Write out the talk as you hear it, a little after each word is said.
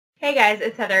Hey guys,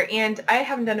 it's Heather, and I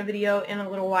haven't done a video in a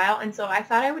little while, and so I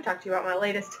thought I would talk to you about my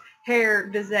latest hair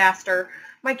disaster.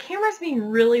 My camera's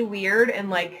being really weird and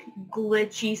like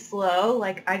glitchy slow,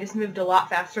 like I just moved a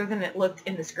lot faster than it looked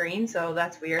in the screen, so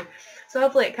that's weird. So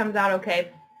hopefully it comes out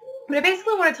okay. But I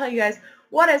basically want to tell you guys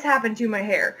what has happened to my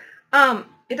hair.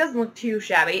 It doesn't look too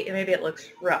shabby, and maybe it looks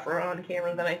rougher on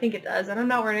camera than I think it does, and I'm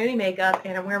not wearing any makeup,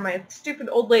 and I'm wearing my stupid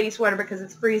old lady sweater because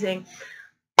it's freezing.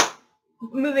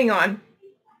 Moving on.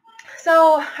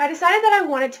 So I decided that I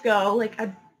wanted to go like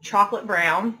a chocolate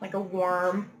brown, like a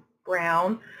warm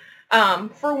brown,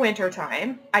 for winter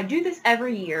time. I do this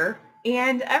every year,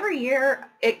 and every year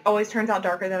it always turns out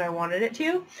darker than I wanted it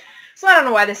to. So I don't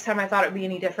know why this time I thought it would be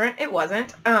any different. It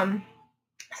wasn't. But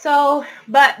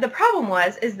the problem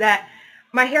is that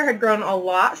my hair had grown a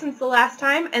lot since the last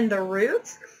time, and the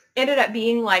roots ended up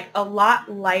being like a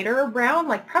lot lighter brown,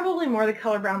 like probably more the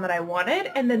color brown that I wanted,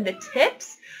 and then the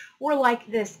tips were like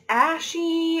this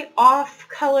ashy,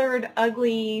 off-colored,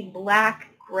 ugly, black,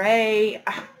 gray.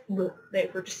 They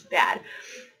were just bad.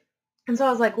 And so I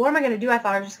was like, what am I going to do? I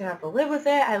thought I was just going to have to live with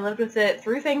it. I lived with it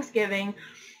through Thanksgiving.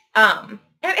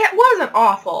 It wasn't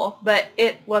awful, but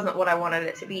it wasn't what I wanted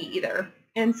it to be either.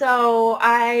 And so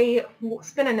I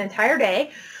spent an entire day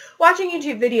watching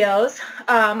YouTube videos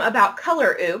about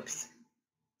color oops.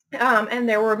 And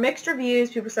there were mixed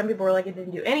reviews. Some people were like it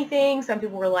didn't do anything. Some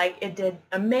people were like it did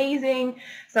amazing.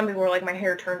 Some people were like my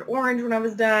hair turned orange when I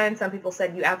was done. Some people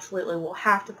said you absolutely will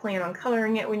have to plan on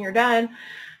coloring it when you're done.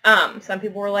 Some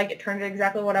people were like it turned out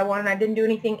exactly what I wanted and I didn't do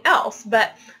anything else.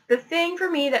 But the thing for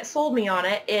me that sold me on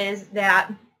it is that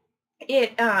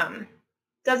it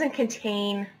doesn't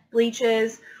contain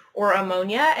bleaches or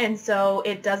ammonia, and so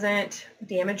it doesn't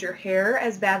damage your hair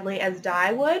as badly as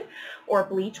dye would or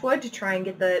bleach would to try and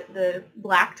get the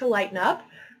black to lighten up.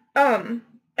 And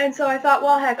so I thought,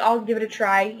 well, heck, I'll give it a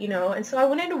try, you know. And so I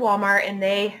went into Walmart, and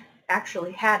they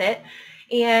actually had it,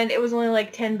 and it was only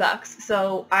like $10.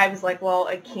 So I was like, well,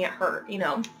 it can't hurt, you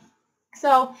know.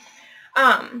 So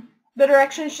the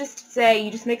directions just say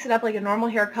you just mix it up like a normal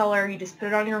hair color. You just put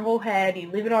it on your whole head. You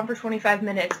leave it on for 25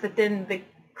 minutes. But then the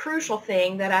crucial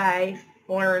thing that I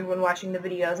learned when watching the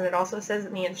videos, and it also says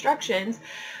in the instructions,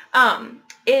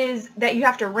 is that you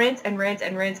have to rinse and rinse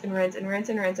and rinse and rinse and rinse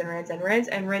and rinse and rinse and rinse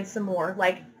and rinse some more.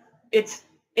 Like, it's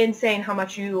insane how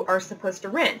much you are supposed to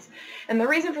rinse. And the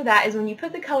reason for that is when you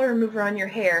put the color remover on your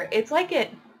hair, it's like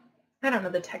I don't know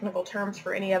the technical terms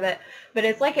for any of it, but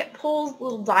it's like it pulls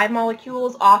little dye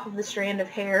molecules off of the strand of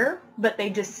hair, but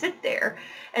they just sit there.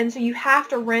 And so you have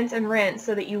to rinse and rinse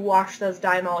so that you wash those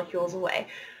dye molecules away.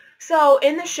 So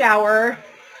in the shower,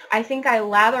 I think I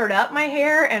lathered up my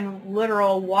hair and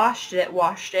literal washed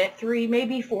it 3,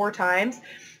 maybe 4 times.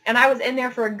 And I was in there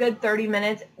for a good 30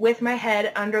 minutes with my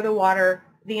head under the water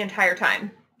the entire time.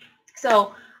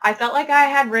 So I felt like I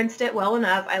had rinsed it well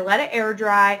enough. I let it air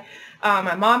dry.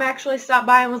 My mom actually stopped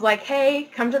by and was like,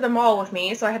 hey, come to the mall with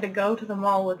me. So I had to go to the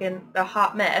mall looking a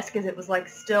hot mess because it was like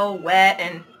still wet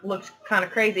and looked kind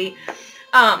of crazy.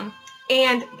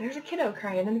 And there's a kiddo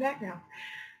crying in the background.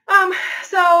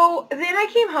 So then I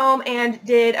came home and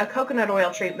did a coconut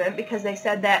oil treatment because they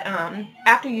said that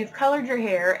after you've colored your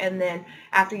hair and then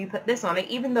after you put this on it,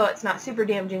 even though it's not super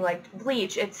damaging like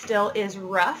bleach, it still is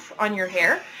rough on your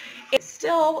hair. It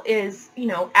still is, you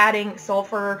know, adding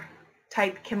sulfur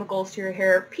type chemicals to your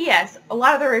hair. P.S. A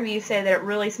lot of the reviews say that it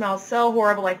really smells so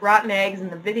horrible, like rotten eggs,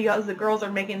 and the videos, the girls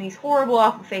are making these horrible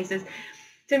awful faces.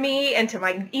 To me and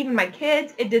to even my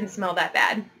kids, it didn't smell that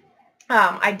bad.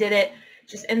 I did it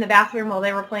just in the bathroom while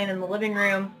they were playing in the living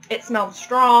room. It smelled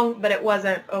strong, but it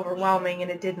wasn't overwhelming, and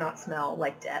it did not smell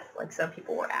like death like some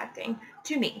people were acting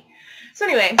to me. So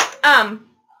anyway,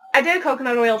 I did a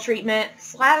coconut oil treatment,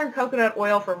 slathered coconut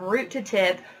oil from root to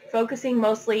tip, focusing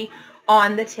mostly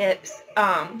on the tips.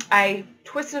 I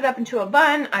twisted it up into a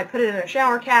bun. I put it in a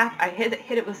shower cap. I hit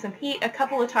it with some heat a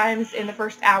couple of times in the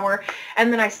first hour,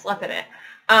 and then I slept in it.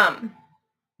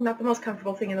 Not the most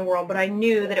comfortable thing in the world, but I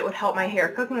knew that it would help my hair.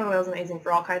 Coconut oil is amazing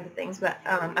for all kinds of things, but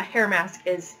a hair mask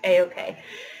is a-okay.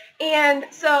 And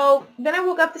so then I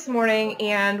woke up this morning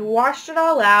and washed it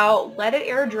all out, let it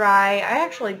air dry. I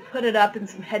actually put it up in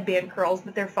some headband curls,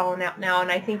 but they're falling out now,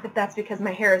 and I think that that's because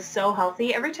my hair is so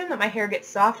healthy. Every time that my hair gets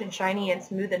soft and shiny and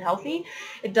smooth and healthy,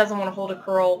 it doesn't want to hold a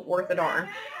curl worth a darn.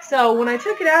 So when I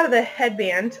took it out of the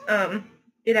headband,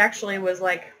 it actually was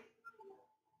like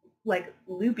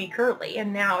loopy curly,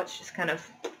 and now it's just kind of,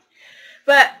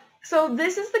 but so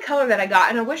this is the color that I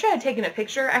got, and I wish I had taken a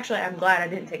picture. Actually, I'm glad I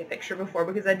didn't take a picture before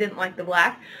because I didn't like the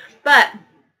black, but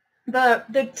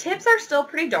the tips are still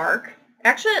pretty dark.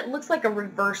 Actually, it looks like a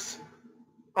reverse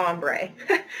ombre.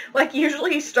 Like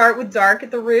usually you start with dark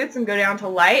at the roots and go down to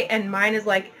light, and mine is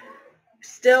like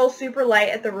still super light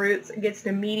at the roots, gets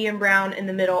to medium brown in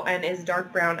the middle, and is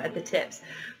dark brown at the tips.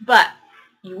 But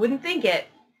you wouldn't think it,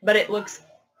 but it looks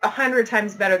 100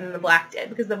 times better than the black did,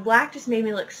 because the black just made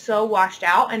me look so washed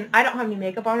out, and I don't have any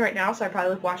makeup on right now, so I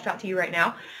probably look washed out to you right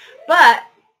now. But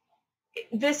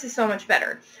this is so much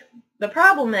better. The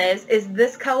problem is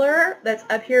this color that's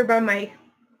up here by my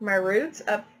roots,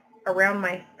 up around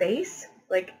my face,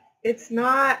 like it's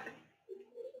not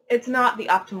the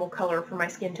optimal color for my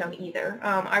skin tone either.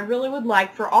 I really would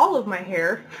like for all of my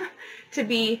hair to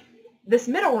be this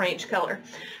middle range color.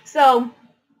 So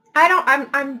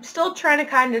I'm still trying to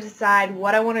kind of decide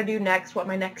what I want to do next, what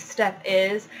my next step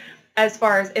is, as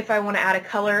far as if I want to add a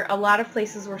color. A lot of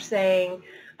places were saying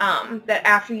that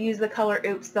after you use the color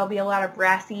Oops, there'll be a lot of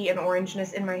brassy and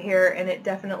orangeness in my hair, and it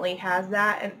definitely has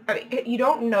that. And I mean, you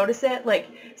don't notice it. Like,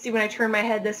 see, when I turn my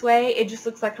head this way, it just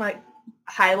looks like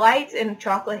highlights and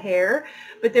chocolate hair.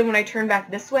 But then when I turn back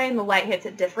this way and the light hits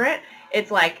it different, it's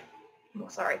like, oh,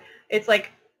 sorry, it's like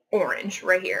orange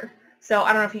right here. So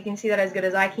I don't know if you can see that as good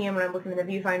as I can when I'm looking in the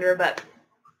viewfinder, but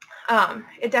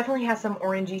it definitely has some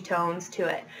orangey tones to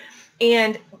it.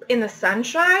 And in the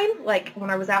sunshine, like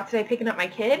when I was out today picking up my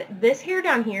kid, this hair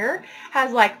down here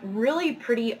has like really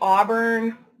pretty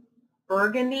auburn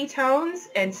burgundy tones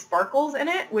and sparkles in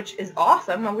it, which is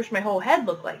awesome. I wish my whole head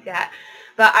looked like that.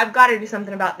 But I've got to do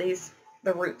something about the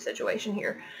root situation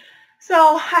here.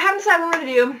 So I haven't decided what I'm going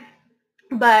to do,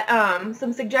 but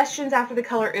some suggestions after the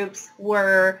color Oops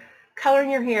were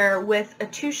coloring your hair with a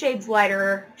 2 shades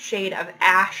lighter shade of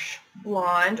ash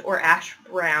blonde or ash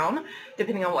brown,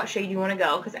 depending on what shade you want to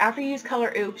go, because after you use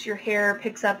color Oops, your hair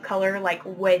picks up color like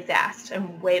way fast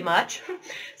and way much.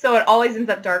 So it always ends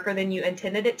up darker than you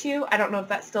intended it to. I don't know if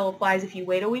that still applies if you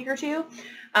wait a week or two.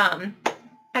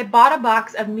 I bought a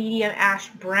box of medium ash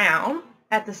brown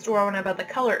at the store when I bought the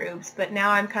color Oops, but now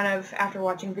I'm kind of, after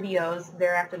watching videos,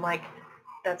 they're acting like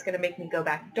that's going to make me go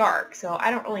back dark. So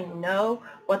I don't really know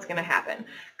what's going to happen,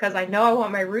 because I know I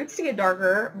want my roots to get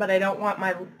darker, but I don't want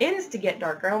my ends to get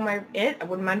darker. I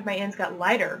wouldn't mind if my ends got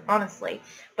lighter, honestly,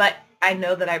 but I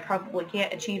know that I probably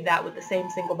can't achieve that with the same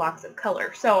single box of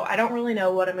color. So I don't really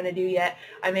know what I'm going to do yet.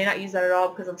 I may not use that at all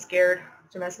because I'm scared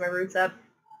to mess my roots up.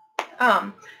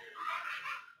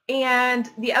 And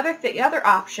the other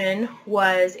option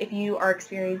was, if you are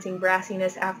experiencing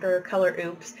brassiness after color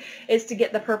Oops, is to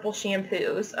get the purple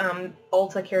shampoos.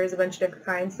 Ulta carries a bunch of different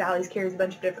kinds, Sally's carries a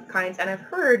bunch of different kinds, and I've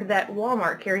heard that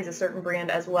Walmart carries a certain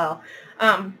brand as well.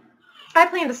 I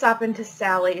plan to stop into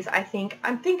Sally's. I think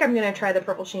I'm going to try the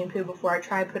purple shampoo before I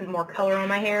try putting more color on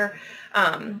my hair.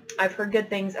 I've heard good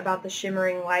things about the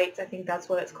shimmering lights. I think that's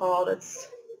what it's called. It's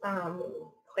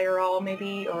Clairol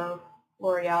maybe, or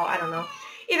L'Oreal, I don't know.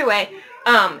 Either way,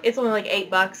 it's only like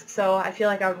 $8, so I feel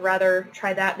like I'd rather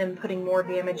try that than putting more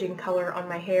damaging color on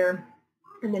my hair.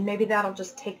 And then maybe that'll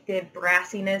just take the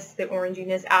brassiness, the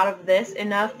oranginess out of this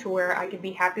enough to where I could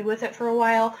be happy with it for a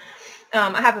while.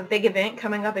 I have a big event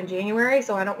coming up in January,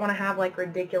 so I don't want to have like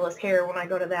ridiculous hair when I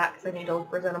go to that, because I need to look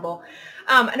presentable.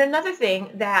 And another thing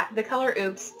that the color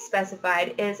Oops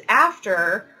specified is,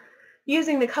 after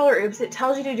using the color Oops, it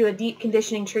tells you to do a deep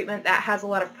conditioning treatment that has a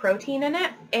lot of protein in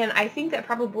it, and I think that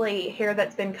probably hair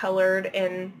that's been colored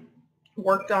and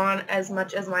worked on as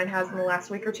much as mine has in the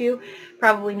last week or two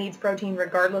probably needs protein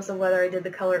regardless of whether I did the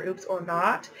color Oops or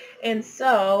not. And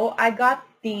so I got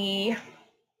the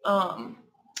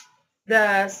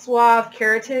Suave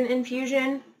Keratin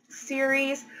Infusion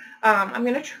series. I'm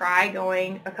going to try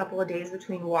going a couple of days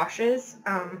between washes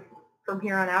from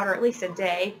here on out, or at least a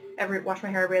day. Wash my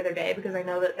hair every other day, because I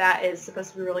know that that is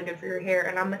supposed to be really good for your hair,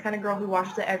 and I'm the kind of girl who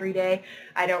washes it every day.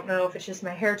 I don't know if it's just my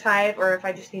hair type, or if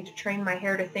I just need to train my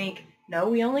hair to think, no,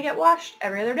 we only get washed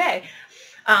every other day.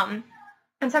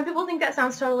 And some people think that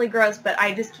sounds totally gross, but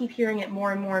I just keep hearing it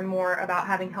more and more and more about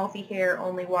having healthy hair,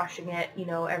 only washing it, you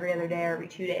know, every other day or every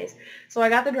 2 days. So I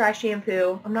got the dry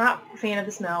shampoo. I'm not a fan of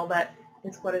the smell, but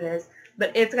it's what it is.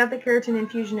 But it's got the keratin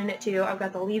infusion in it too. I've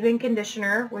got the leave-in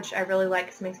conditioner, which I really like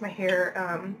because it makes my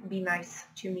hair be nice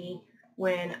to me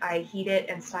when I heat it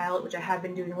and style it, which I have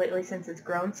been doing lately since it's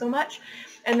grown so much.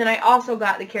 And then I also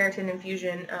got the keratin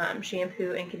infusion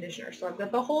shampoo and conditioner. So I've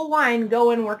got the whole line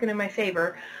going, working in my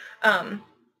favor.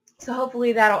 So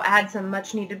hopefully that'll add some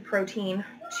much needed protein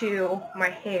to my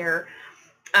hair.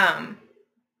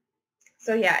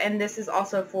 So yeah, and this is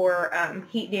also for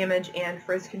heat damage and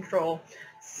frizz control.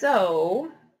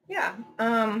 So yeah,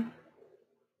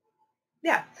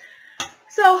 yeah.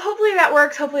 So hopefully that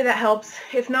works. Hopefully that helps.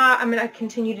 If not, I'm going to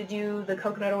continue to do the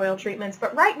coconut oil treatments.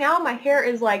 But right now my hair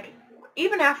is like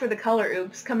even after the Color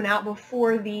Oops coming out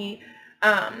before the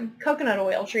coconut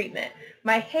oil treatment,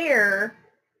 my hair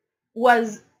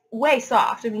was way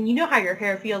soft. I mean, you know how your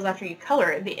hair feels after you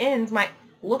color it. The ends might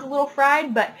look a little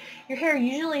fried, but your hair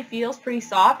usually feels pretty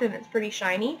soft and it's pretty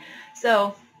shiny.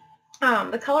 So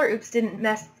the Color Oops didn't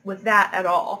mess with that at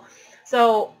all.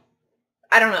 So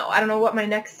I don't know. I don't know what my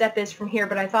next step is from here,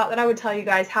 but I thought that I would tell you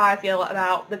guys how I feel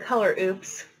about the Color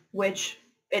Oops, which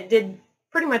it did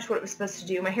pretty much what it was supposed to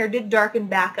do. My hair did darken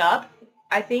back up,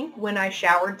 I think, when I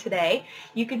showered today.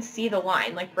 You can see the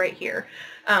line, like right here,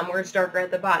 where it's darker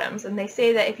at the bottoms. And they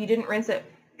say that if you didn't rinse it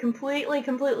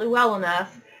completely well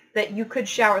enough, that you could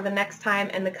shower the next time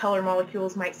and the color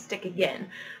molecules might stick again.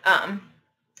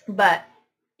 But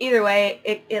either way,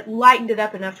 it lightened it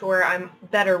up enough to where I'm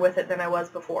better with it than I was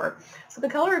before. So the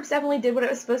Color Oops definitely did what it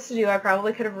was supposed to do. I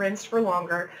probably could have rinsed for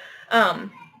longer.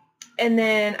 And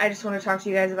then I just want to talk to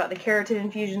you guys about the keratin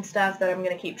infusion stuff that I'm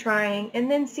going to keep trying.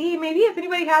 And then see maybe if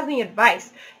anybody has any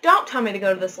advice. Don't tell me to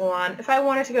go to the salon. If I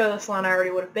wanted to go to the salon, I already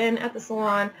would have been at the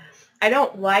salon. I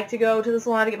don't like to go to the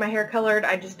salon to get my hair colored.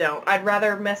 I just don't. I'd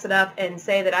rather mess it up and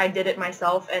say that I did it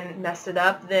myself and messed it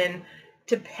up than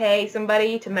to pay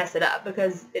somebody to mess it up,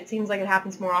 because it seems like it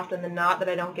happens more often than not that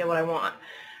I don't get what I want.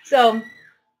 So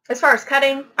as far as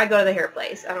cutting, I go to the hair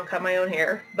place. I don't cut my own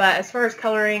hair. But as far as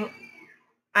coloring,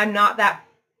 I'm not that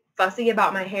fussy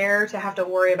about my hair to have to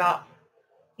worry about,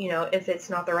 you know, if it's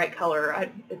not the right color.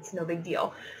 It's no big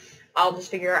deal. I'll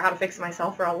just figure out how to fix it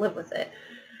myself, or I'll live with it.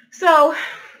 So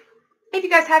if you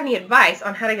guys have any advice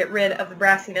on how to get rid of the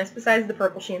brassiness besides the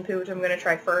purple shampoo, which I'm going to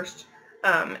try first,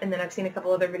 and then I've seen a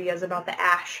couple other videos about the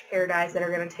ash hair dyes that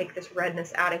are going to take this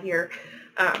redness out of here.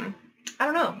 I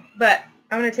don't know, but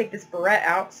I'm going to take this barrette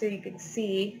out so you can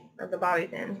see, or the bobby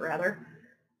pins rather,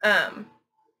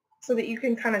 so that you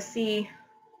can kind of see.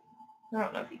 I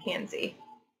don't know if you can see.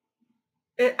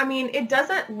 I mean, it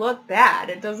doesn't look bad.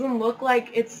 It doesn't look like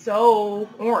it's so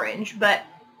orange, but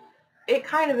it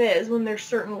kind of is when there's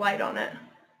certain light on it.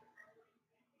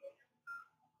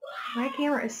 My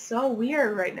camera is so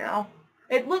weird right now.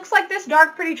 It looks like this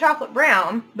dark, pretty chocolate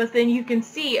brown, but then you can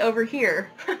see over here,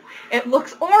 it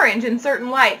looks orange in certain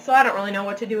light, so I don't really know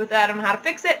what to do with that. I don't know how to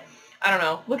fix it. I don't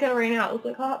know. Look at it right now. It looks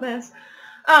like a hot mess.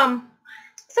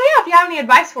 So yeah, if you have any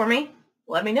advice for me,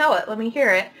 let me know it. Let me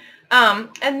hear it.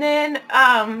 And then,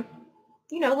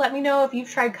 you know, let me know if you've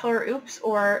tried Color Oops,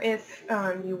 or if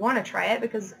you want to try it,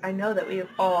 because I know that we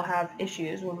all have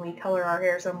issues when we color our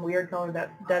hair some weird color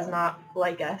that does not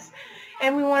like us,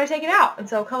 and we want to take it out. And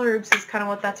so Color Oops is kind of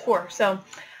what that's for. So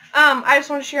I just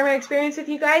want to share my experience with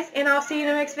you guys, and I'll see you in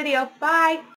the next video. Bye!